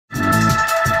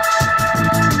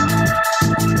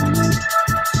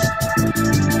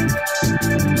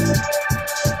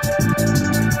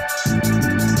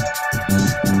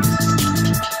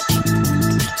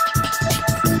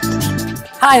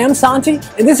Hi, I'm Santi,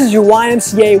 and this is your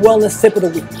YMCA Wellness Tip of the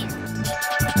Week.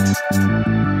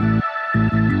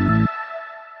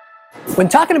 When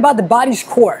talking about the body's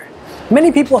core,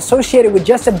 many people associate it with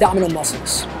just abdominal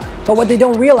muscles. But what they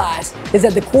don't realize is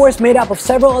that the core is made up of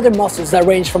several other muscles that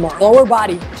range from our lower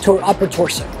body to our upper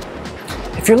torso.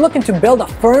 If you're looking to build a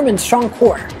firm and strong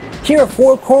core, here are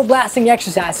 4 core blasting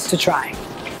exercises to try.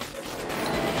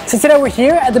 So today we're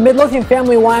here at the Midlothian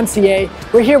Family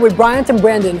YMCA. We're here with Bryant and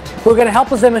Brandon, who are going to help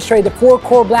us demonstrate the 4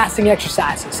 core blasting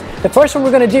exercises. The first one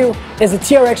we're going to do is the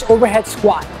TRX overhead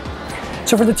squat.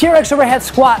 So for the TRX overhead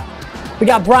squat, we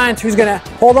got Bryant, who's going to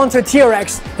hold on to a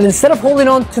TRX, and instead of holding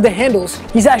on to the handles,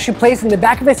 he's actually placing the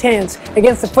back of his hands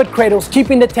against the foot cradles,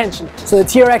 keeping the tension so the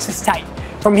TRX is tight.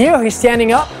 From here, he's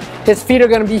standing up, his feet are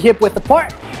going to be hip width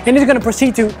apart, and he's going to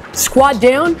proceed to squat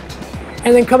down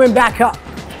and then coming back up.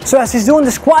 So as he's doing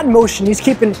the squat motion, he's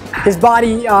keeping his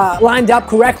body lined up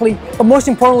correctly, but most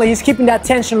importantly, he's keeping that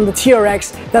tension on the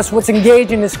TRX. That's what's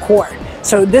engaging his core.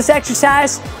 So this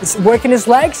exercise is working his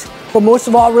legs, but most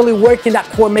of all, really working that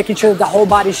core, making sure that the whole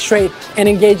body's straight and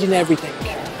engaging everything.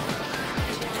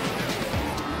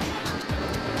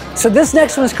 So this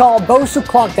next one is called Bosu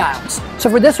clock dials. So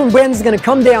for this one, Brandon's going to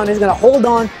come down, he's going to hold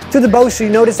on to the Bosu. You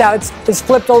notice how it's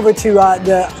flipped over to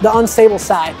the unstable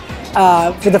side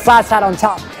with the flat side on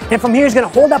top. And from here, he's going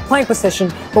to hold that plank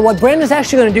position. But what Brandon's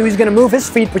actually going to do, he's going to move his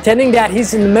feet, pretending that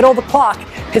he's in the middle of the clock,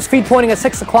 his feet pointing at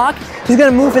 6 o'clock. He's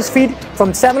going to move his feet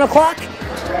from 7 o'clock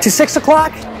to 6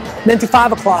 o'clock, then to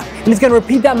 5 o'clock. And he's going to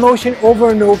repeat that motion over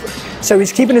and over. So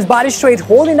he's keeping his body straight,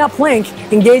 holding that plank,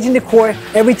 engaging the core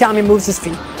every time he moves his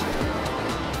feet.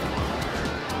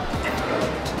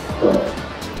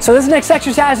 So this next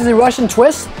exercise is a Russian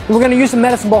twist, and we're going to use the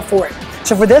medicine ball for it.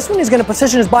 So for this one, he's going to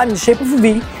position his body in the shape of a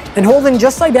V, and holding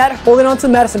just like that, holding onto the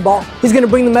medicine ball, he's going to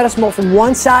bring the medicine ball from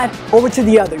one side over to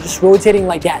the other, just rotating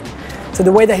like that. So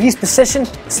the way that he's positioned,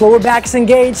 his lower back is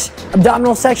engaged,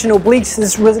 abdominal section, obliques,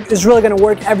 is really going to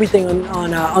work everything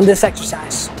on this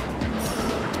exercise.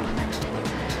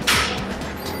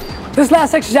 This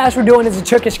last exercise we're doing is a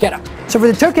Turkish get-up. So for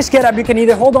the Turkish get-up, you can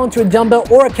either hold on to a dumbbell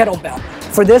or a kettlebell.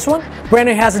 For this one,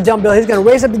 Brandon has a dumbbell. He's going to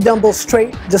raise up the dumbbell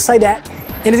straight, just like that.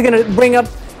 And he's going to bring up,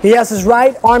 he has his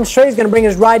right arm straight, he's going to bring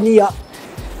his right knee up,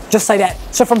 just like that.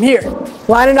 So from here,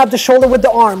 lining up the shoulder with the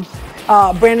arm,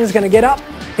 Brandon's going to get up,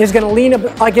 he's going to lean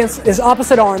up against his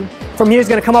opposite arm. From here, he's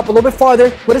going to come up a little bit farther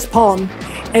with his palm.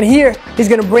 And here, he's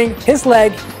going to bring his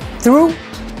leg through,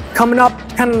 coming up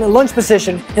kind of in a lunge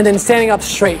position, and then standing up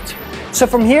straight. So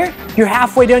from here, you're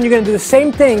halfway down, you're going to do the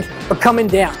same thing, but coming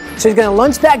down. So he's going to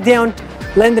lunge back down,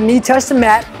 letting the knee touch the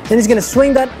mat, then he's going to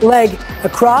swing that leg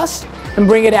across and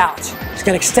bring it out. He's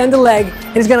going to extend the leg,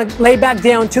 and he's going to lay back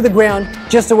down to the ground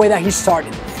just the way that he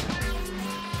started.